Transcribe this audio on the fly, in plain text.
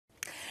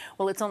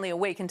Well, it's only a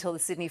week until the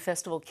Sydney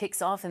Festival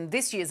kicks off, and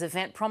this year's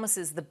event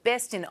promises the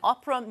best in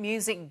opera,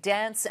 music,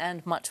 dance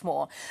and much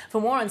more.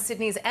 For more on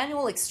Sydney's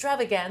annual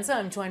extravaganza,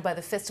 I'm joined by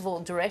the festival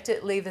director,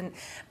 Leiven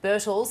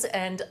Bertels,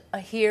 and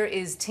here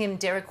is Tim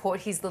Derricourt.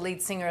 He's the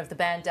lead singer of the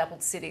band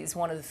Dappled Cities,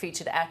 one of the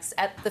featured acts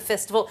at the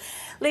festival.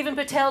 Leiven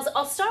Bertels,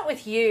 I'll start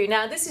with you.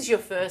 Now, this is your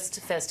first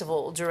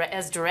festival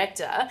as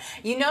director.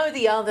 You know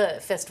the other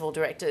festival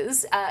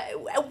directors.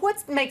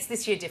 What makes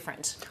this year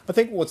different? I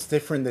think what's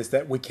different is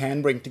that we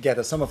can bring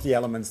together some of the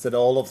elements that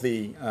all of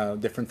the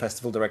different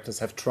festival directors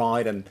have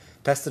tried and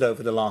tested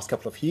over the last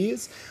couple of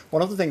years.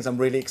 One of the things I'm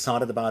really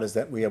excited about is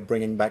that we are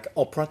bringing back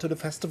opera to the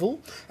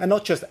festival, and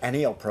not just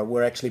any opera.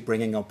 We're actually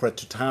bringing opera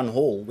to Town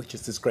Hall, which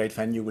is this great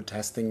venue we're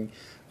testing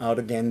out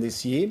again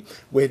this year,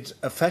 with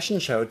a fashion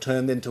show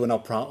turned into an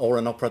opera, or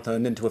an opera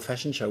turned into a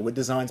fashion show, with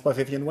designs by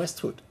Vivienne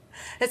Westwood.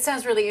 That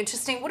sounds really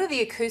interesting. What are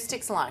the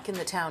acoustics like in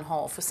the town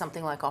hall for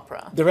something like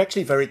opera? They're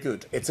actually very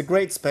good. It's a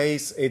great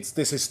space. It's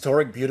this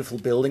historic, beautiful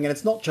building, and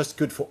it's not just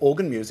good for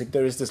organ music.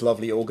 There is this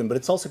lovely organ, but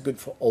it's also good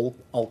for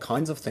all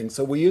kinds of things.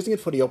 So we're using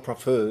it for the opera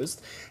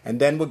first, and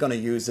then we're going to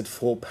use it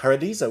for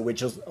Paradiso,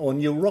 which is our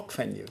new rock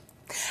venue.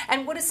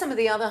 And what are some of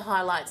the other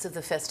highlights of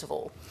the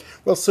festival?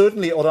 Well,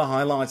 certainly other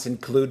highlights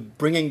include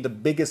bringing the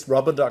biggest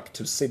rubber duck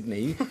to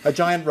Sydney, a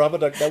giant rubber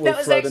duck that will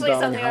float in Darling Harbour. That was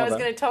actually something I was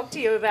going to talk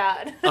to you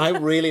about. I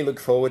really look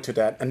forward to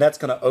that, and that's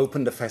going to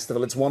open the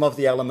festival. It's one of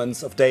the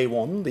elements of day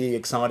one, the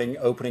exciting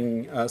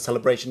opening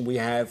celebration we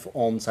have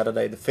on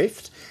Saturday the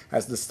 5th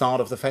as the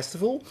start of the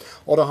festival.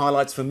 Other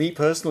highlights for me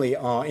personally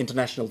are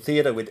International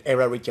Theatre with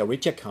Era Ritja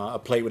Ritjaka, a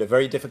play with a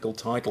very difficult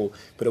title,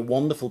 but a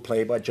wonderful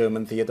play by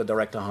German theatre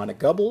director Heine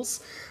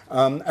Goebbels.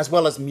 As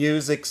well as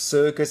music,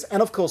 circus,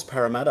 and of course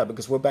Parramatta,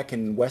 because we're back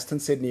in Western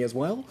Sydney as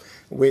well,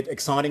 with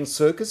exciting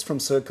circus from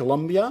Cirque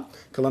Columbia,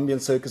 Colombian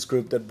circus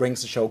group that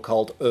brings a show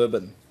called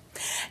Urban.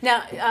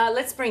 Now,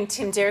 let's bring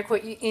Tim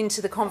Derricourt into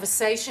the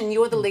conversation.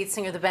 You're the lead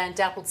singer of the band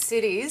Dappled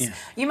Cities. Yeah.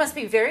 You must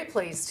be very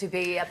pleased to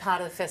be a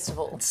part of the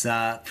festival. It's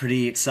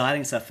pretty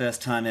exciting. It's our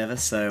first time ever,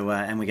 so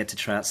and we get to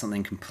try out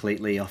something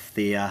completely off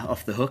the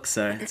hook,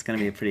 so it's going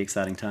to be a pretty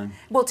exciting time.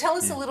 Well, tell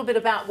us a little bit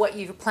about what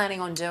you're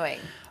planning on doing.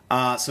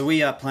 So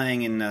we are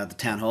playing in the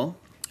Town Hall,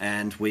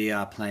 and we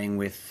are playing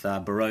with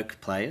Baroque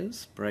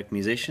players, Baroque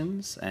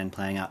musicians, and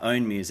playing our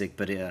own music,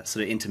 but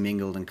sort of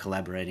intermingled and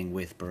collaborating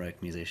with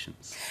Baroque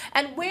musicians.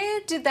 And where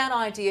did that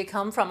idea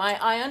come from?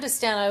 I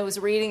understand, I was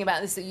reading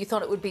about this, that you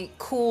thought it would be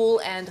cool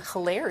and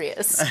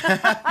hilarious.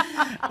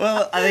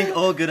 Well, I think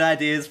all good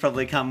ideas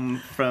probably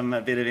come from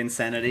a bit of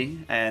insanity,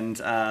 and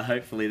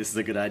hopefully this is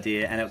a good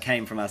idea. And it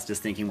came from us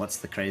just thinking, what's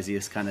the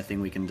craziest kind of thing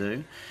we can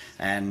do?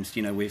 And,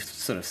 you know, we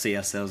sort of see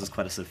ourselves as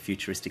quite a sort of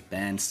futuristic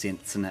band,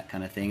 synths and that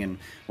kind of thing, and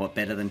what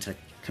better than to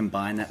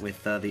combine that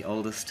with the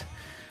oldest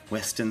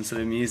Western sort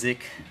of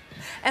music.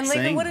 And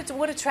Leiven,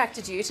 what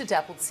attracted you to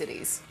Dappled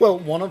Cities? Well,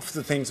 one of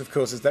the things, of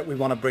course, is that we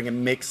want to bring a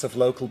mix of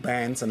local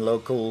bands and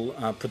local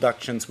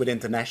productions with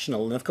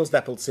international. And of course,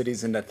 Dappled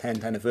Cities in their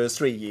 10th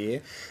anniversary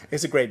year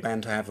is a great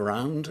band to have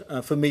around.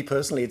 For me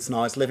personally, it's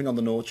nice living on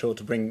the North Shore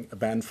to bring a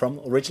band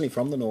originally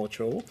from the North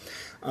Shore.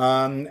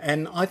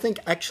 And I think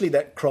actually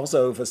that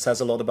crossover says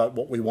a lot about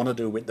what we want to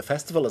do with the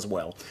festival as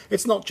well.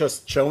 It's not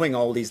just showing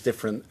all these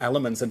different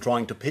elements and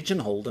trying to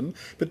pigeonhole them,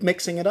 but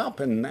mixing it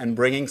up and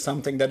bringing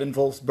something that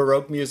involves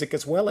Baroque music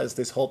as well as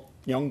this hot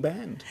young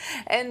band.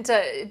 And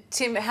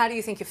Tim, how do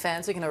you think your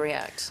fans are going to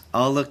react?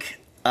 Oh, look,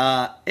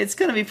 it's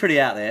going to be pretty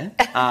out there.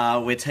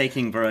 We're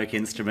taking Baroque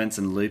instruments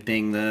and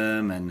looping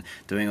them and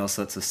doing all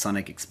sorts of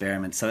sonic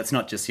experiments. So it's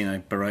not just, you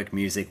know, Baroque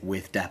music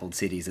with Dappled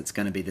Cities. It's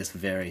going to be this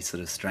very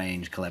sort of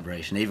strange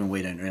collaboration. Even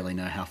we don't really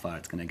know how far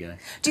it's going to go.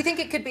 Do you think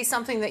it could be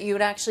something that you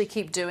would actually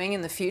keep doing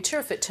in the future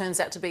if it turns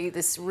out to be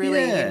this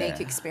really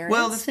unique experience?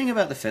 Well, the thing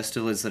about the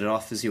festival is that it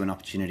offers you an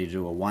opportunity to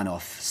do a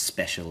one-off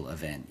special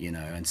event, you know,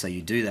 and so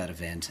you do that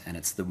event, and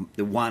it's the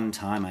one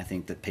time I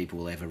think that people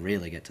will ever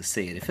really get to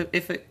see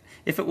it.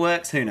 If it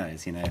works, who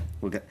knows, you know.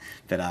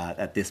 But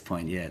at this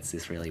point, yeah, it's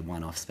this really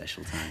one-off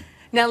special time.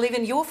 Now,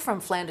 Leiven, you're from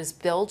Flanders,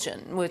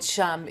 Belgium, which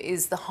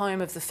is the home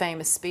of the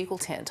famous Spiegel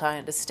tent, I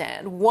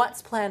understand.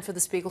 What's planned for the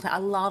Spiegel tent? I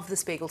love the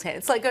Spiegel tent.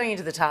 It's like going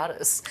into the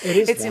TARDIS. It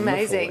is It's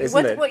amazing.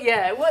 Isn't it?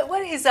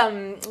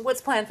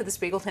 What's planned for the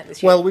Spiegel tent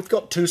this year? Well, we've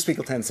got two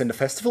Spiegel tents in the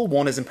festival.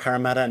 One is in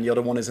Parramatta and the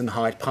other one is in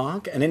Hyde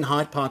Park. And in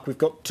Hyde Park, we've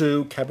got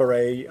two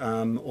cabaret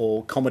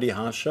or comedy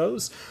house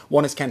shows.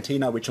 One is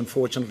Cantina, which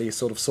unfortunately is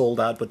sort of sold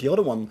out, but the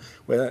other one,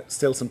 where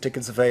still some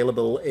tickets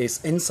available, is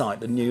Inside,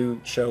 the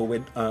new show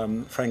with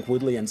Frank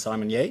Woodley and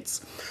Simon Yates,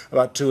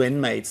 about two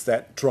inmates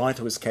that try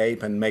to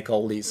escape and make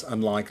all these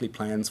unlikely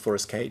plans for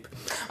escape.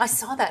 I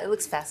saw that. It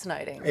looks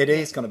fascinating. It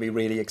is going to be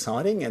really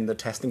exciting, and they're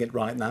testing it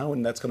right now,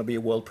 and that's going to be a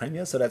world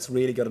premiere, so that's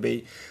really going to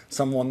be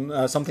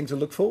something to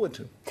look forward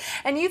to.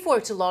 And you've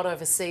worked a lot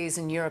overseas,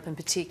 in Europe in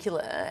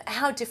particular.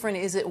 How different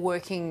is it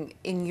working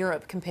in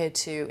Europe compared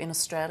to in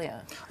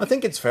Australia? I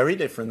think it's very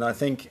different. I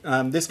think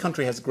this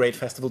country has a great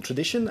festival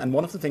tradition, and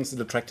one of the things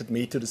that attracted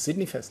me to the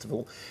Sydney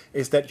Festival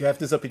is that you have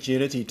this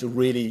opportunity to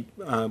really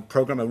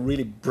program a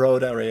really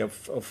broad array of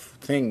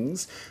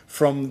things,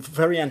 from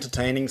very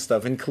entertaining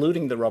stuff,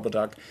 including the Rubber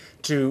Duck,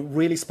 to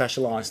really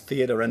specialized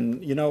theatre,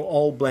 and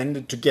all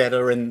blended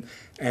together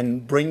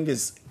and bring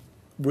this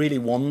really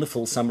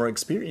wonderful summer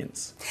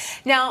experience.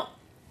 Now,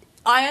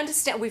 I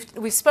understand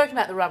we've spoken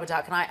about the Rubber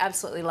Duck, and I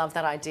absolutely love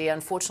that idea.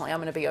 Unfortunately, I'm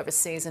going to be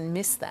overseas and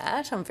miss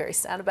that. I'm very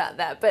sad about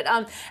that. But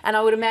and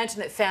I would imagine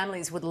that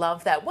families would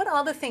love that. What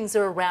other things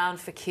are around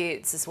for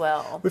kids as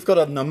well? We've got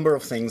a number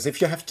of things. If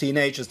you have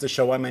teenagers, the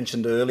show I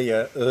mentioned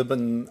earlier,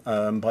 Urban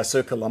by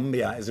Sir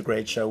Columbia, is a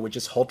great show, which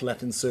is hot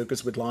Latin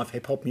circus with live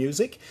hip hop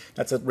music.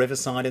 That's at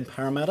Riverside in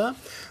Parramatta.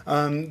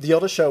 The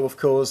other show, of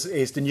course,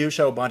 is the new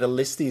show by the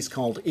Listies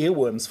called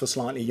Earworms for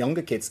slightly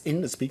younger kids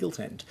in the Spiegel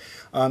tent.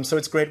 So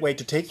it's a great way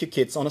to take your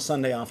kids on a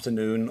Sunday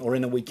afternoon or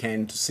in a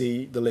weekend to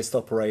see the list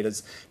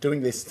operators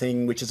doing this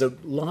thing, which is a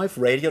live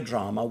radio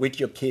drama with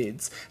your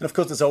kids. And of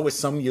course, there's always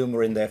some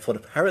humour in there for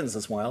the parents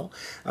as well,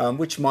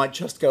 which might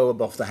just go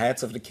above the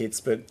heads of the kids,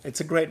 but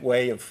it's a great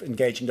way of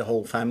engaging the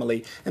whole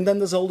family. And then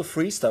there's all the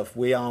free stuff.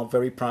 We are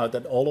very proud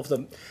that all of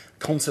the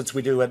concerts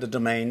we do at the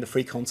Domain, the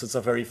free concerts,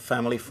 are very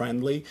family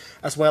friendly,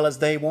 as well as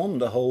Day One,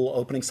 the whole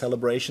opening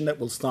celebration that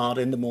will start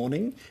in the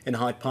morning in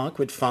Hyde Park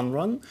with Fun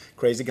Run,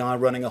 crazy guy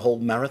running a whole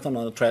marathon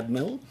on a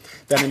treadmill.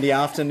 Then in the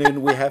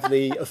afternoon we have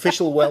the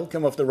official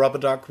welcome of the Rubber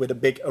Duck with a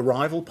big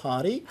arrival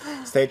party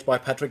staged by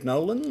Patrick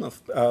Nolan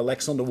of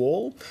Lex on the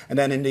Wall. And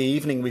then in the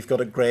evening we've got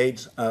a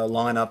great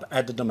lineup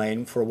at the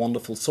Domain for a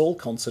wonderful soul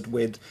concert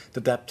with the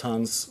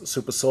Daptown's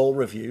Super Soul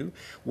Review,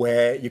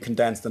 where you can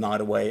dance the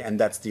night away, and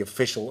that's the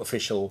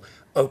official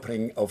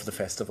opening of the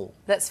festival.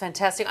 That's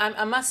fantastic.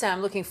 I must say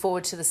I'm looking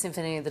forward to the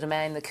Symphony of the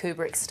Domain, the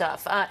Kubrick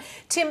stuff.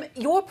 Tim,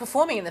 you're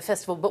performing in the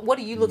festival, but what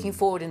are you looking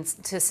forward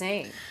to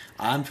seeing?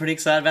 I'm pretty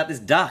excited about this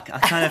duck. I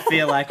kind of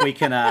feel like we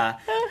can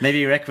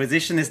maybe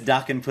requisition this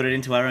duck and put it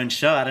into our own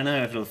show. I don't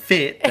know if it'll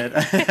fit, but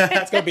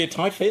It's going to be a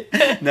tight fit.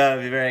 No,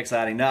 it'll be very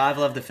exciting. No, I've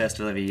loved the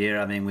festival every year.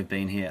 I mean, we've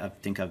been here. I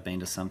think I've been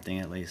to something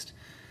at least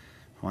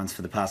once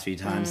for the past few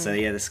times. So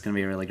yeah, this is going to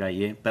be a really great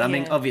year. But I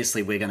mean,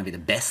 obviously we're going to be the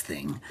best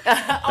thing.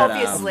 But,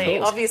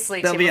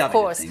 obviously, there'll Tim, be of other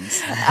course.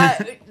 things.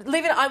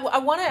 Leiven, I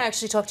want to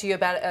actually talk to you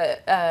about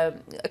a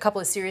couple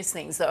of serious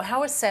things, though.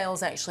 How are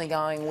sales actually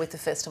going with the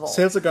festival?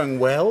 Sales are going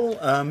well.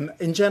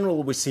 In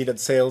general, we see that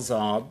sales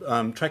are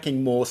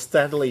tracking more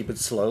steadily but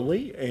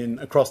slowly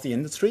across the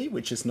industry,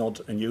 which is not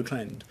a new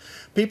trend.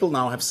 People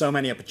now have so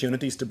many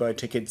opportunities to buy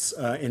tickets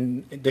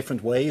in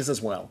different ways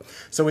as well.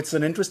 So it's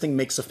an interesting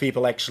mix of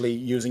people actually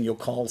using your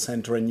call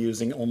center and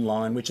using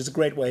online, which is a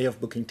great way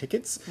of booking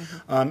tickets.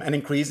 And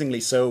increasingly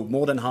so,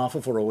 more than half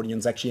of our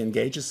audience actually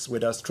engages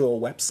with us through our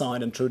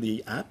website and through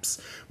the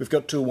apps. We've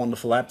got 2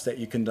 wonderful apps that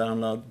you can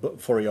download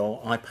for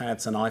your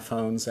iPads and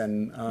iPhones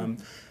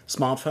and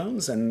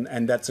smartphones,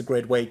 and that's a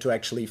great way to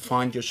actually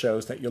find your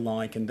shows that you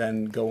like and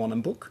then go on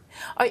and book.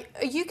 Are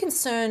you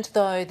concerned,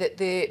 though, that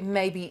there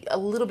may be a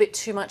little bit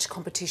too much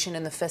competition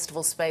in the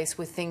festival space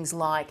with things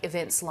like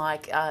events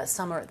like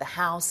Summer at the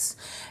House,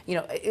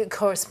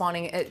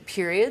 corresponding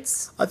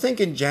periods? I think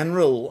in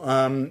general,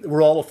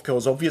 we're all, of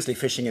course, obviously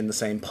fishing in the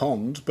same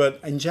pond, but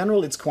in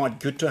general it's quite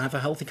good to have a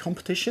healthy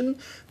competition.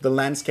 The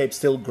landscape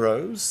still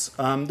grows.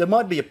 There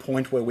might be a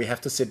point where we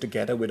have to sit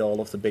together with all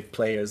of the big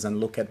players and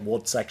look at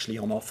what's actually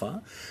on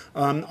offer.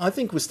 I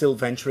think we're still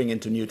venturing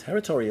into new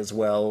territory as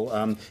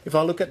well. If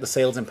I look at the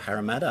sales in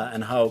Parramatta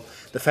and how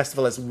the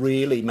festival has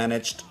really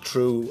managed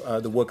through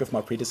the work of my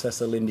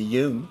predecessor Lindy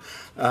Hume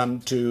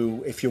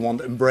to, if you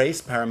want,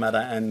 embrace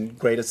Parramatta and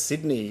Greater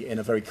Sydney in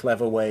a very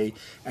clever way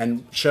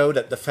and show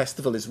that the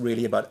festival is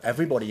really about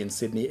everybody in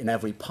Sydney, in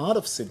every part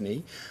of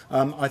Sydney,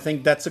 I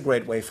think that's a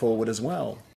great way forward as well.